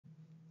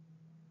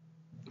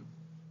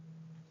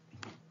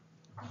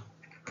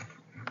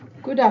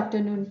Good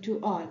afternoon to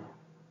all.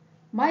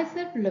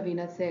 Myself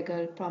Laveena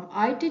Sehgal from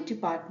IT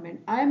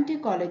Department,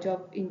 IIMT College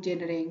of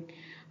Engineering,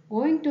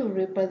 going to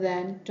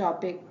represent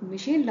topic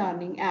machine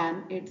learning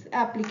and its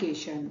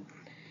application.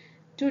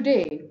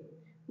 Today,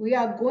 we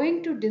are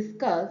going to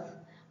discuss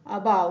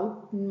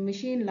about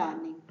machine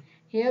learning.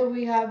 Here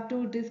we have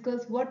to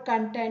discuss what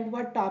content,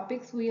 what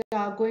topics we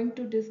are going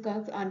to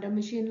discuss under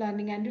machine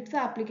learning and its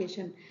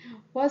application.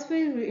 First,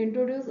 we will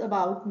introduce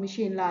about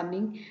machine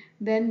learning.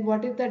 Then,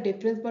 what is the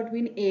difference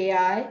between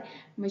AI,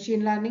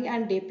 machine learning,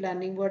 and deep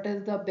learning? What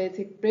is the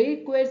basic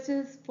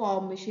prerequisites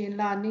for machine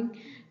learning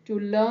to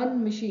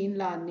learn machine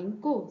learning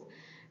course?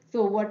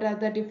 So what are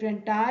the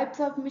different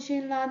types of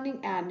machine learning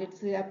and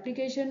its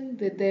application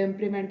with the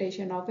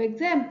implementation of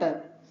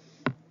example.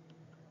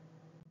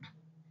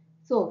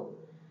 So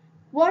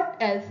what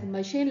is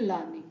machine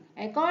learning?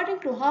 According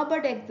to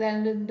Herbert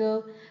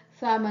Alexander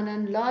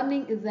Simonon,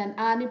 learning is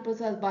any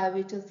process by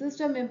which a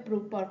system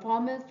improves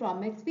performance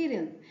from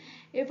experience.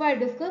 If I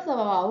discuss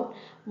about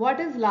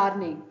what is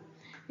learning,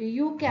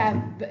 you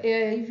can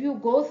if you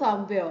go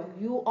somewhere,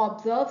 you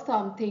observe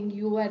something,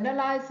 you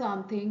analyze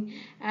something,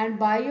 and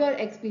by your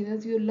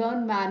experience you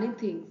learn many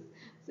things,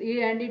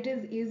 and it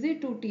is easy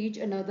to teach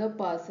another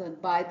person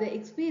by the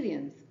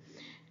experience.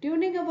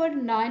 Turing Award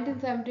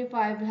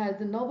 1975 has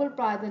the Nobel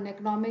Prize in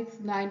Economics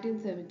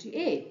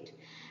 1978.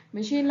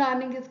 Machine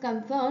learning is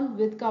concerned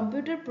with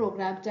computer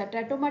programs that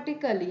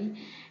automatically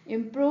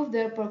improve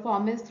their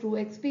performance through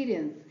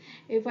experience.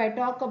 If I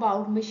talk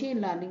about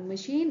machine learning,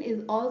 machine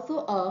is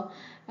also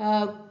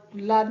a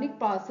learning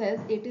process.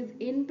 It is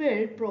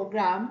inbuilt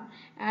program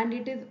and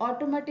it is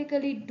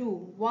automatically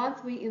do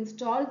once we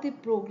install the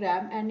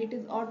program, and it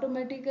is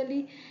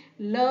automatically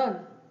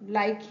learn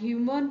like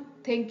human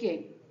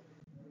thinking.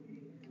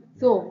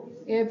 So,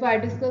 if I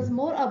discuss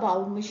more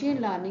about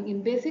machine learning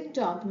in basic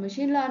terms,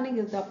 machine learning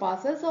is the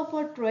process of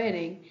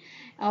training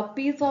a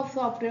piece of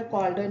software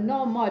called a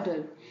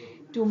model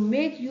to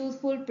make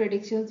useful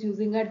predictions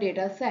using a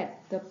data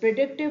set. The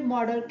predictive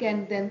model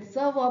can then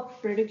serve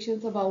up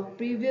predictions about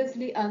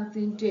previously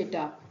unseen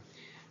data.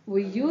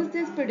 We use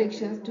these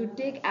predictions to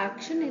take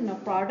action in a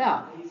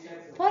product.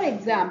 For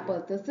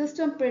example, the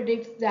system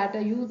predicts that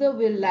a user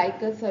will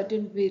like a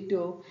certain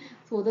video,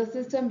 so the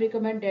system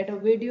recommends that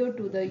video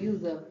to the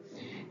user.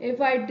 If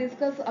I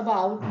discuss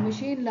about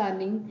machine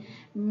learning,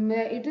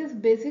 it is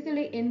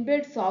basically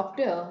inbuilt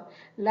software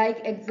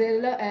like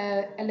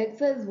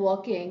Alexa is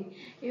working.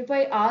 If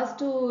I ask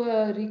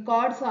to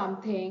record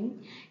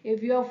something,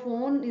 if your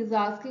phone is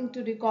asking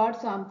to record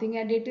something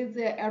and it is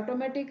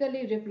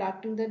automatically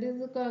reflecting, that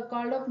is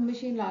called a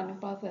machine learning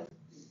process.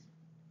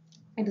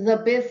 It is a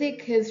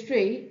basic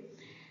history.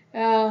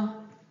 Uh,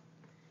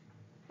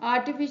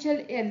 Artificial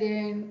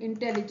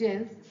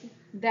intelligence,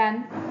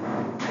 then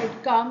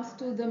it comes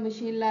to the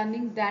machine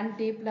learning, then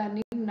deep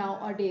learning.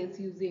 Nowadays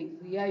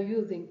we are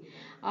using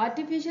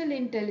artificial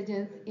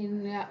intelligence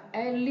in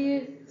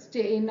early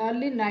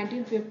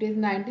 1950s,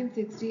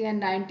 1960s,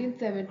 and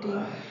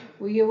 1970s.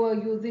 We were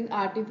using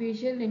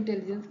artificial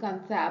intelligence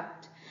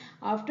concept.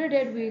 After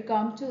that we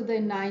come to the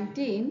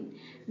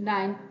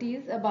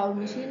 1990s about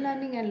machine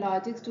learning and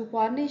logics to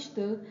furnish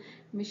the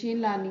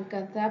machine learning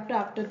concept.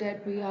 After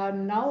that we are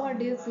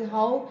nowadays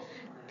how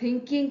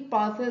thinking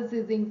process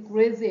is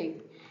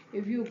increasing.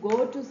 If you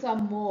go to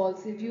some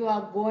malls, if you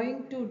are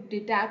going to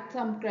detect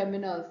some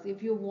criminals,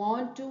 if you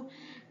want to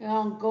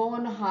go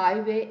on a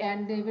highway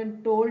and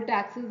even toll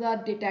taxes are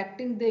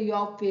detecting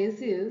your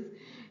faces,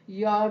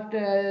 your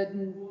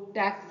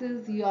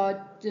taxes,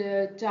 your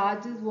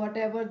charges,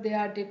 whatever they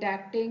are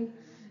detecting.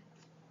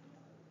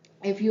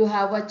 If you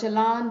have a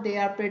challan, they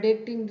are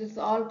predicting. This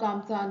all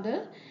comes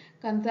under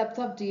concepts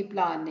of deep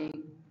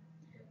learning.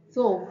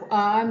 So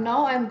I'm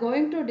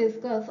going to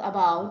discuss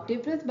about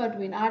difference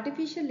between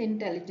artificial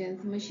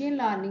intelligence, machine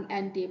learning,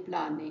 and deep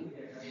learning.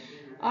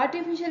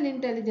 Artificial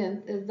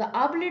intelligence is the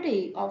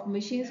ability of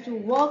machines to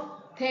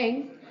work,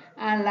 think,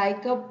 and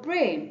like a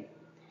brain.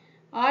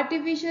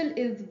 Artificial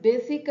is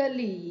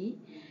basically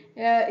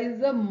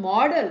is a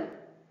model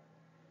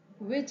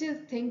which is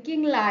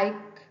thinking like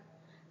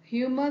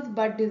humans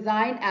but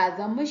designed as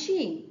a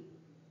machine.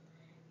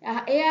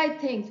 AI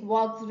thinks,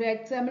 works,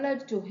 reacts similar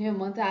to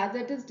humans as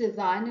it is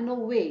designed in a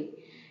way.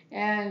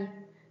 And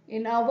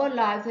in our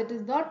lives, it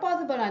is not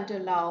possible until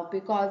now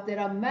because there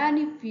are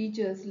many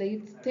features.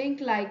 Let's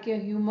think like a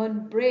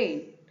human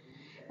brain,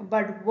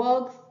 but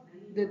works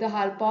with the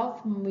help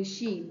of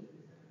machine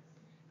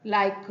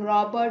like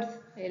robots,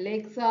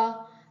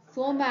 Alexa.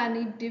 So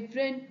many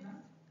different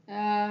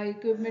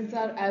equipments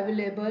are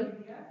available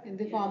in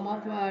the form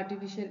of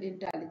artificial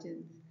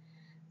intelligence.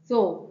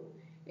 So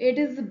it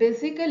is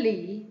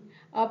basically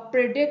a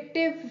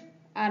predictive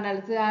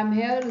analysis. I'm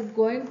here is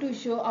going to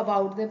show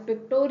about the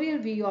pictorial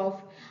view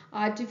of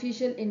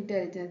artificial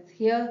intelligence.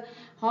 Here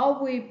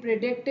how we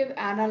predictive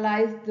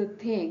analyze the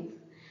things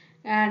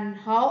and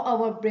how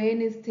our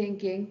brain is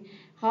thinking,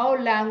 how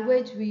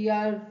language we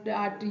are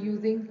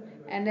using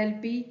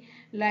NLP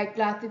like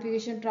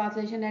classification,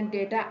 translation, and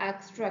data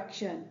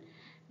extraction.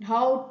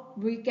 how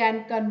we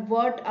can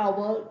convert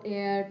our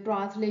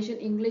translation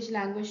English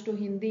language to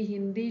Hindi,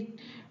 Hindi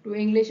to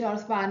English or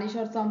Spanish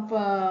or some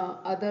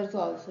others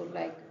also,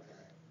 like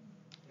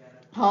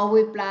how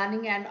we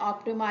planning and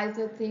optimize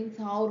the things,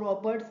 how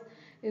robots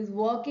is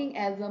working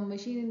as a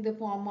machine in the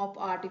form of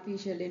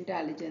artificial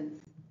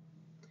intelligence.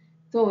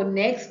 So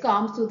next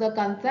comes to the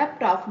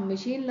concept of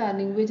machine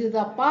learning, which is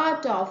a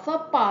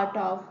sub-part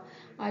of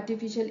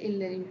artificial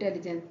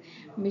intelligence.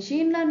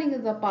 Machine learning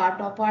is a part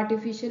of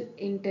artificial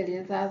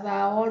intelligence. As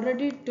I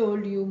already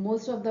told you,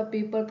 most of the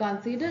people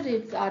consider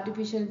it's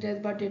artificial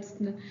intelligence, but it's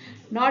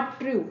not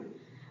true.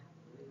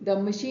 The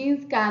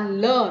machines can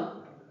learn,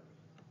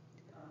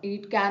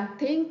 it can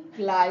think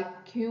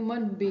like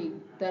human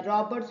being. The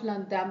robots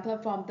learn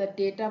themselves from the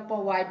data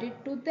provided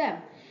to them.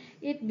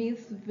 It means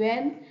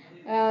when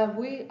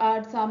we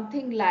are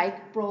something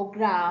like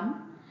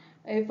program,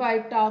 if I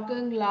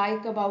talking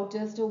like about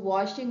just a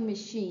washing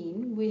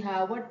machine, we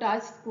have a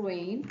touch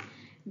screen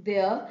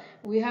there.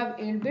 We have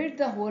inbuilt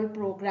the whole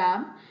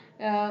program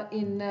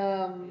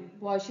in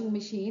washing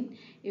machine.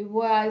 If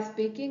we are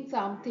speaking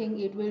something,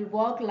 it will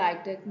work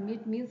like that.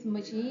 It means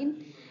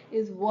machine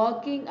is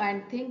working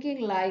and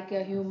thinking like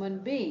a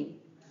human being.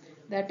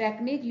 The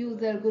technique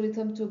uses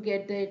algorithms to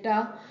get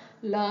data,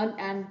 learn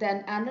and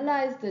then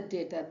analyze the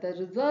data. The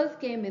results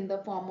came in the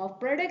form of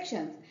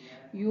predictions.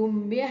 You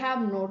may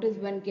have noticed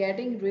when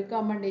getting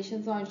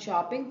recommendations on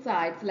shopping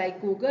sites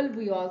like Google,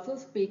 we also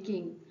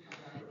speaking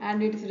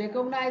and it's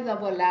recognize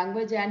our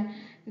language and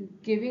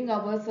giving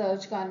our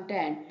search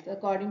content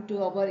according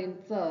to our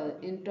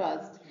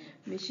interest.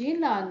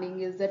 Machine learning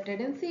is the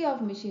tendency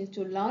of machines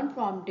to learn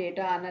from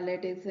data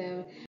analytics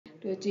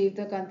to achieve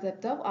the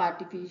concept of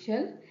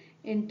artificial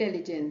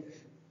intelligence.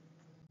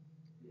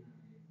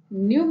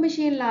 New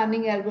machine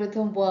learning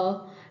algorithms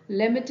were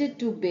limited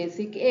to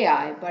basic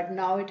AI, but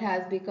now it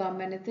has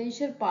become an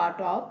essential part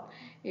of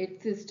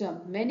its system.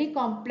 Many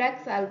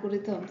complex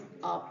algorithms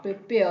are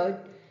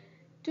prepared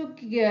to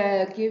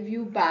give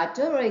you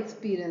better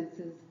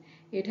experiences.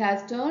 It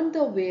has turned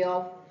the way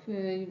of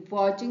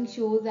watching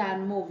shows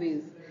and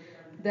movies.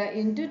 The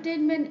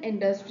entertainment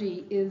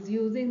industry is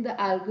using the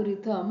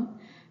algorithm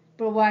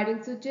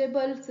providing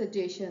suitable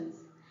suggestions.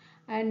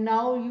 And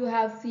now you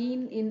have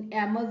seen in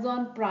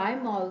Amazon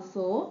Prime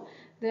also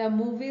the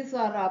movies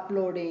are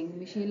uploading.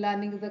 Machine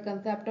learning is the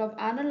concept of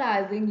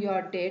analyzing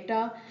your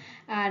data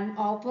and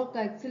offer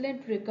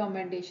excellent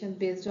recommendations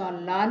based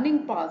on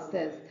learning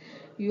process.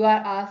 You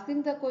are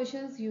asking the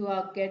questions, you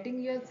are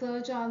getting your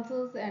search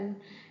answers and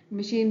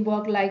machine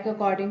work like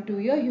according to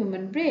your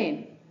human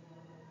brain.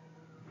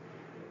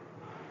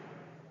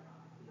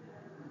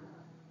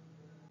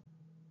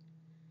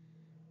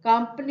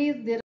 Companies,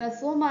 there are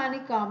so many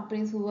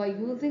companies who are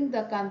using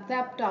the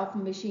concept of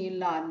machine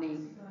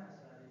learning.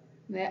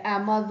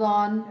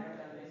 Amazon,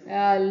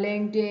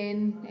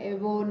 LinkedIn,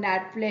 Evo,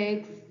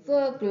 Netflix,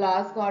 so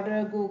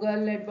Glassdoor,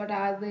 Google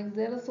advertising,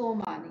 there are so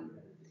many.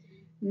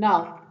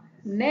 Now,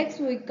 next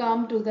we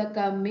come to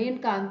the main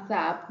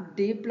concept,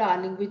 deep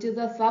learning, which is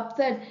a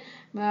subset.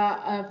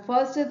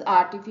 First is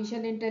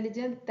artificial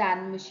intelligence,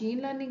 then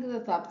machine learning is a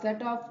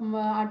subset of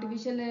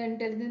artificial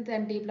intelligence,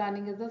 and deep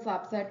learning is a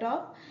subset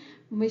of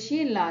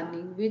machine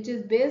learning, which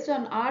is based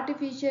on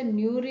artificial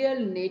neural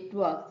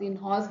networks. In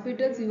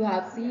hospitals, you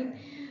have seen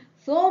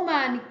so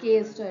many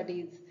case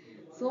studies,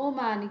 so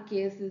many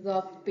cases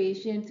of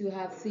patients you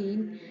have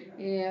seen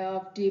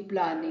of deep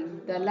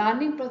learning. The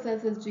learning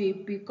process is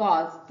deep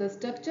because the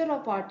structure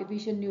of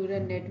artificial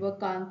neural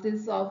network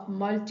consists of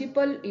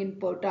multiple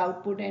input,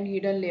 output and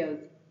hidden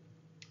layers.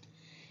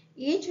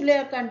 Each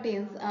layer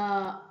contains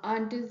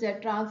entities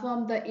that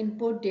transform the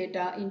input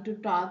data into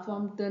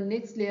transform the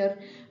next layer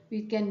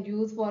we can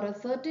use for a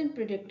certain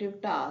predictive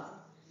task.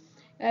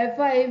 If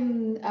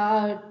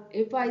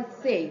I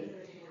say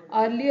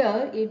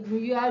earlier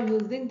we are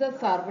using the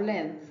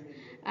surveillance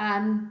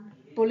and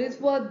police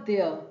were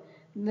there,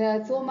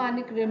 so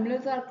many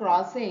criminals are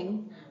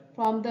crossing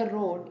from the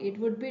road, it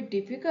would be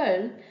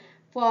difficult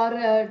for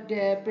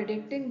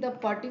predicting the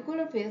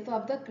particular face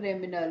of the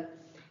criminal.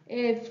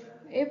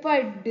 If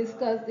I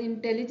discuss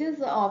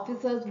intelligence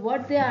officers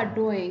what they are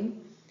doing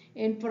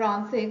in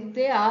forensics,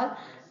 they are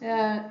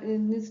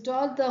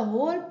install the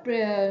whole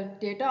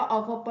data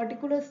of a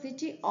particular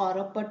city or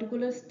a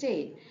particular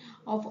state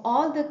of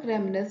all the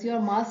criminals.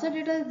 Your master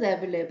data is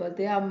available,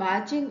 they are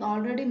matching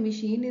already,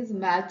 machine is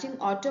matching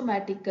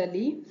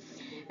automatically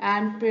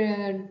and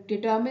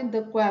determine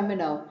the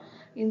criminal.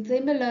 And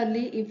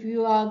similarly, if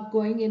you are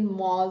going in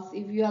malls,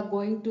 if you are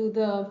going to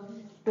the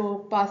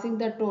passing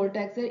the toll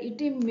tax, it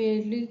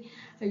immediately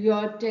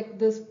your check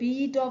the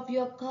speed of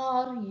your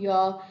car,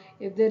 your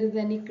if there is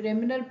any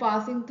criminal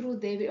passing through,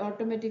 they will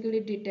automatically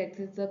detect.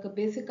 It's the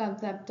basic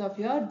concept of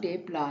your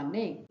deep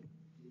learning.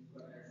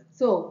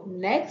 So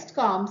next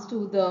comes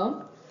to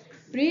the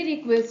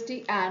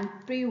prerequisite and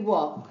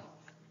pre-work.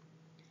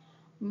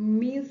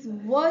 Means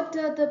what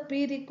are the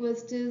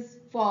prerequisites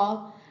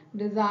for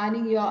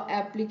designing your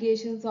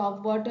applications,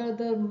 of what are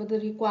the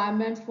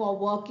requirements for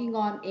working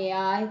on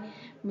AI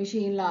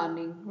machine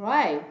learning,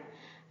 right?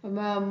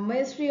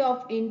 Mastery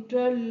of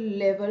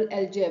inter-level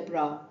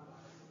algebra.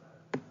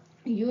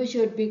 You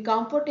should be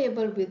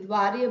comfortable with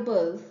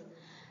variables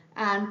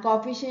and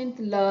coefficients,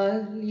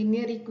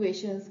 linear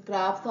equations,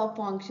 graphs of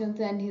functions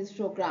and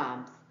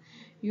histograms.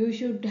 You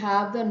should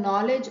have the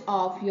knowledge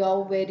of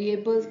your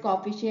variables,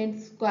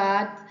 coefficients,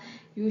 squares.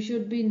 You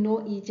should be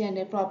know each and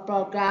every from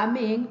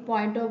programming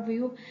point of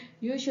view.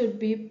 You should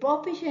be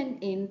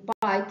proficient in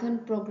Python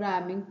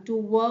programming to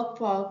work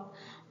for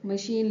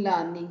machine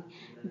learning.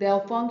 There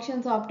are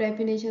functions of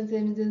definitions,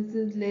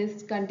 instances,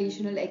 lists,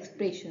 conditional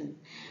expressions.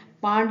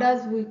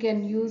 Pandas we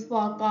can use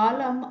for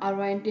column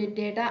oriented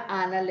data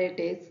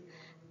analytics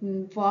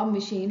for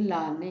machine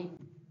learning.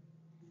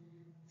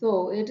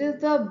 So it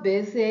is the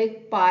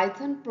basic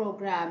Python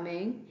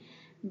programming.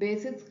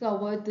 Basics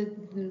covered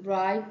the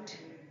right.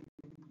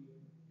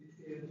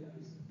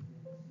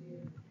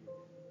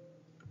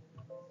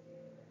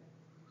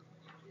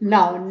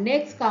 Now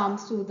next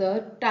comes to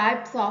the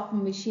types of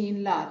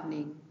machine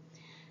learning.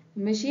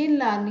 Machine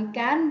learning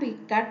can be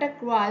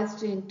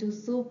categorized into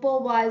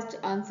supervised,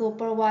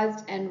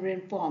 unsupervised, and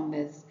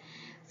reinforcement.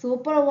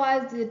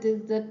 Supervised it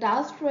is the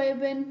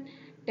task-driven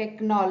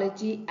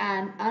technology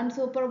and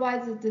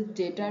unsupervised it is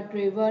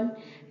data-driven,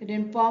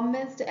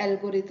 reinforcement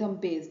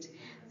algorithm-based.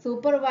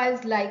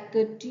 Supervised like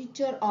a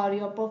teacher or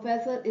your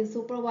professor is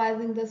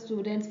supervising the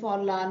students for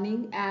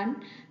learning and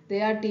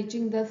they are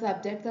teaching the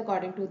subjects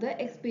according to the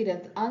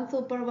experience.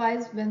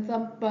 Unsupervised when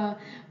some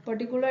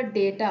particular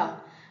data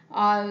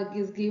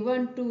is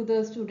given to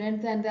the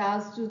students and they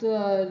asked to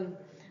the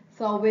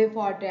survey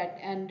for that,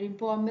 and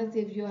informers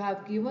if you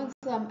have given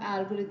some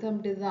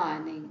algorithm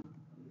designing.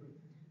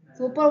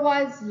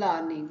 Supervised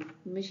learning.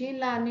 Machine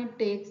learning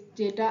takes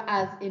data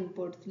as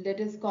inputs. Let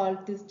us call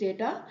this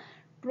data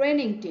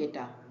training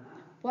data.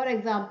 For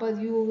example,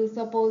 you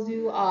suppose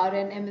you are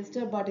an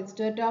emissor but is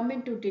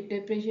determined to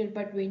differentiate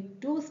between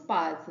two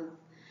species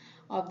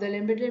of the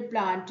limited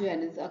plant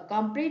genus, a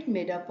complete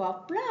made up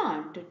of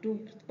plant.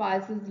 Two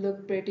species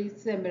look pretty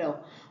similar.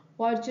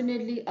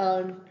 Fortunately,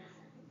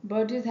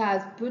 Burtis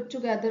has put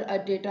together a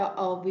data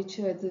of which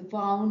has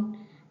found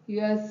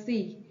here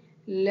see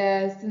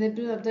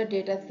snippets of the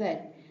data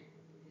set.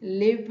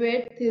 Live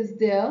width is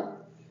there.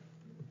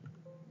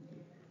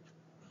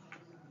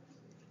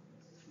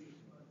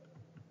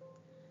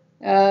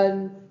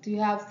 You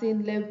have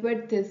seen live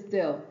width is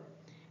there.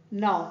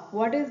 Now,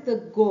 what is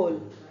the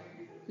goal?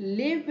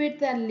 Leaf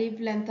width and leaf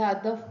length are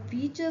the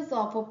features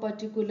of a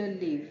particular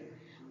leaf,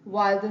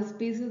 while the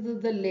species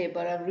is the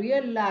label. A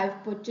real life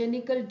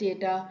botanical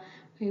data,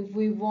 if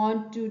we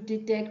want to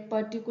detect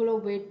particular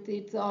width,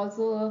 it's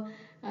also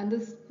and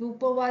the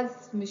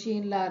supervised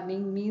machine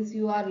learning means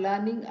you are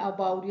learning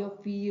about your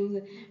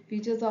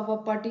features of a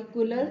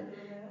particular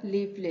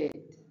leaflet.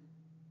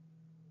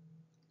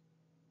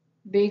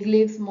 Big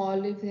leaf, small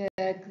leaf,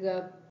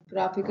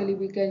 graphically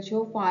we can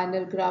show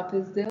final graph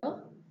is there.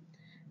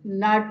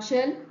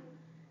 Nutshell.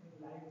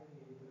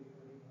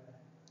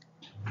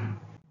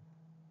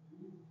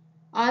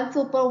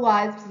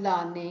 Unsupervised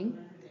learning.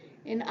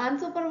 In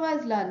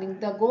unsupervised learning,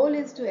 the goal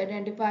is to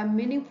identify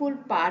meaningful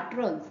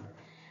patterns.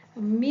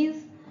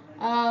 Means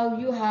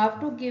you have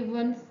to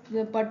given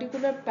the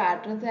particular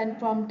patterns, and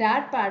from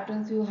that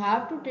patterns you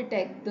have to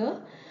detect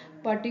the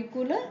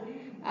particular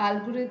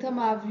algorithm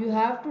of you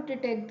have to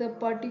detect the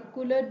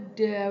particular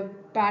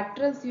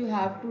patterns you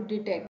have to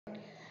detect.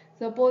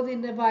 Suppose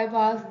if I've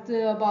asked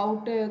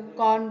about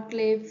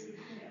conclaves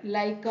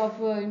like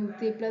of in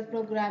C plus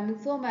programming,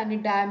 so many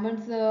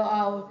diamonds,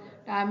 our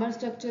diamond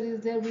structure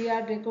is there. We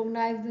are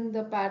recognizing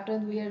the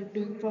patterns we are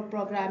doing for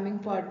programming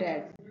for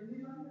that.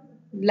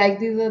 Like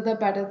these are the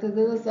patterns.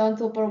 This is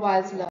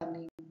unsupervised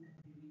learning.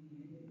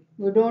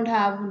 We don't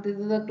have this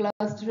is a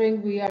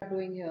clustering we are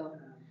doing here.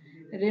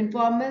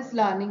 Reinforcement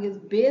learning is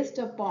based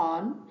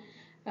upon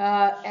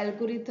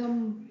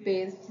algorithm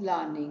based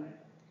learning.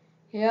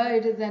 Here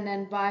it is an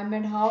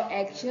environment, how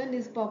action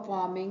is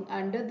performing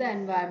under the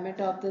environment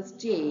of the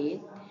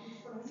state.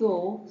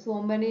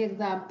 So many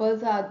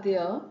examples are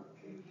there.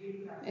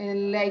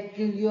 Like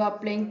you are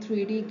playing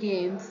 3D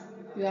games,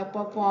 you are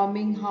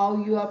performing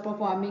how you are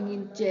performing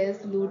in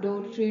chess,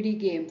 Ludo, 3D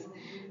games.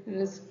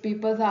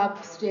 People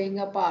are staying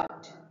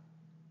apart.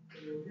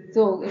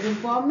 So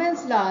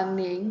performance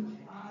learning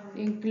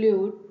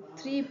include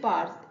three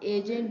parts: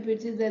 agent,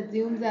 which is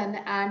assumes an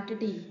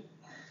entity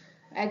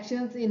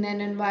actions in an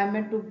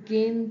environment to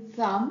gain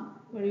some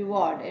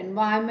reward.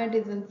 Environment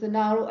is a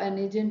scenario and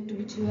agent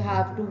which you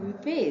have to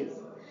face.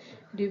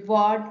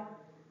 Reward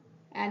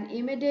an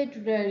immediate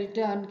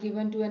return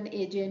given to an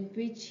agent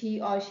which he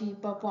or she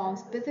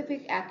performs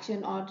specific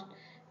action or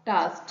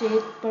task.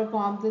 State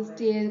performs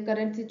the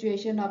current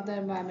situation of the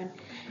environment.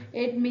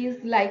 It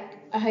means like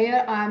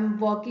here I am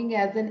working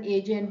as an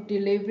agent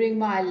delivering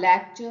my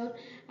lecture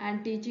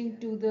and teaching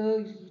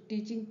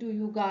to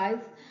you guys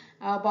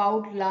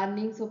about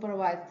learning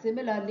supervised.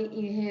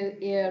 Similarly,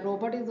 a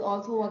robot is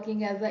also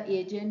working as an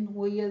agent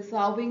who is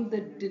serving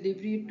the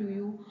delivery to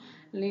you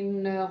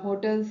in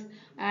hotels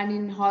and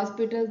in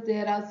hospitals.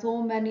 There are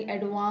so many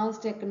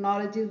advanced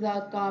technologies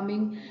are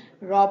coming,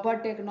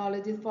 robot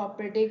technologies for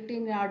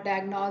predicting or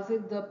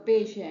diagnosing the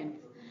patients.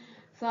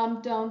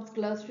 Some terms,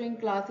 clustering,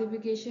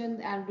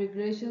 classification, and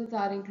regressions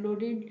are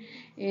included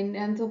in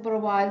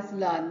unsupervised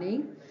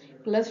learning.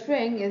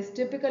 Clustering is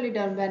typically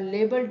done when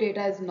labeled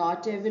data is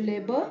not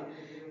available.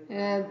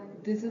 Uh,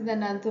 this is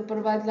an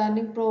unsupervised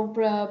learning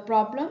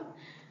problem.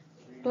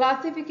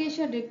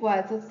 Classification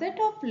requires a set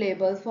of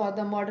labels for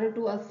the model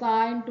to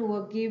assign to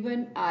a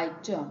given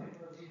item.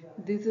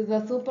 This is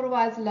a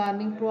supervised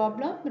learning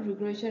problem.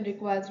 Regression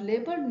requires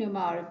labeled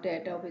numeric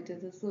data, which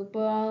is a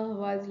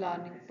supervised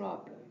learning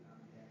problem.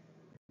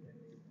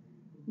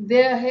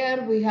 There,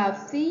 here we have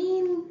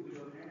seen,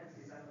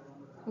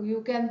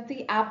 you can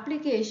see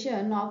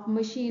application of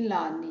machine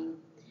learning,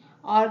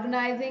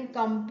 organizing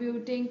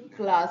computing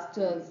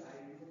clusters,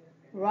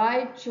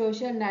 right,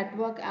 social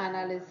network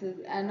analysis,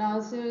 and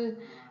also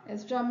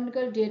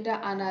astronomical data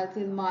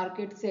analysis,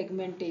 market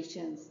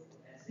segmentations.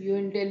 You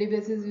in daily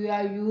basis you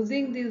are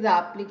using these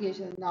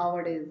applications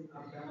nowadays.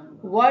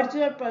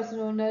 Virtual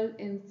personal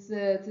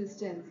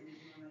assistants.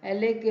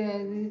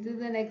 This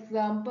is an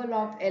example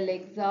of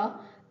Alexa.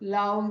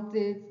 Now,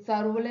 the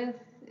surveillance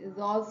is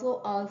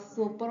also a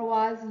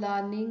supervised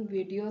learning,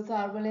 video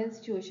surveillance,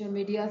 social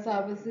media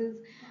services,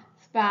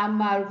 spam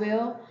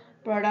malware,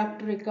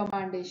 product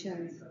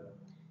recommendations.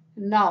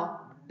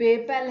 Now,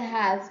 PayPal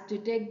has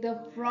detect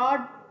the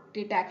fraud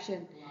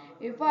detection.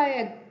 If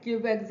I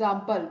give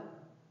example,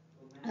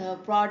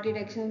 fraud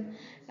detection,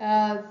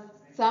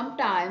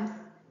 sometimes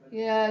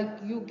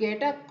you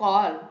get a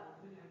call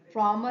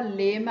from a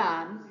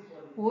layman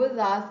who is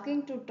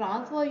asking to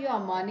transfer your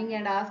money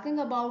and asking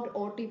about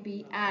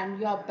OTP,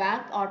 and your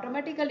bank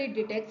automatically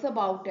detects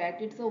about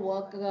that. It's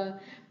a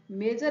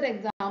major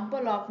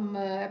example of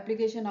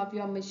application of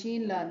your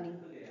machine learning,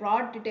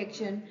 fraud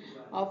detection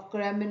of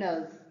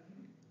criminals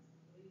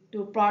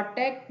to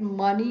protect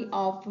money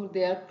of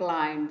their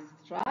clients,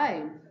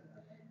 right?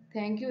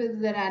 Thank you. Is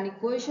there any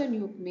question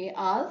you may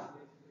ask?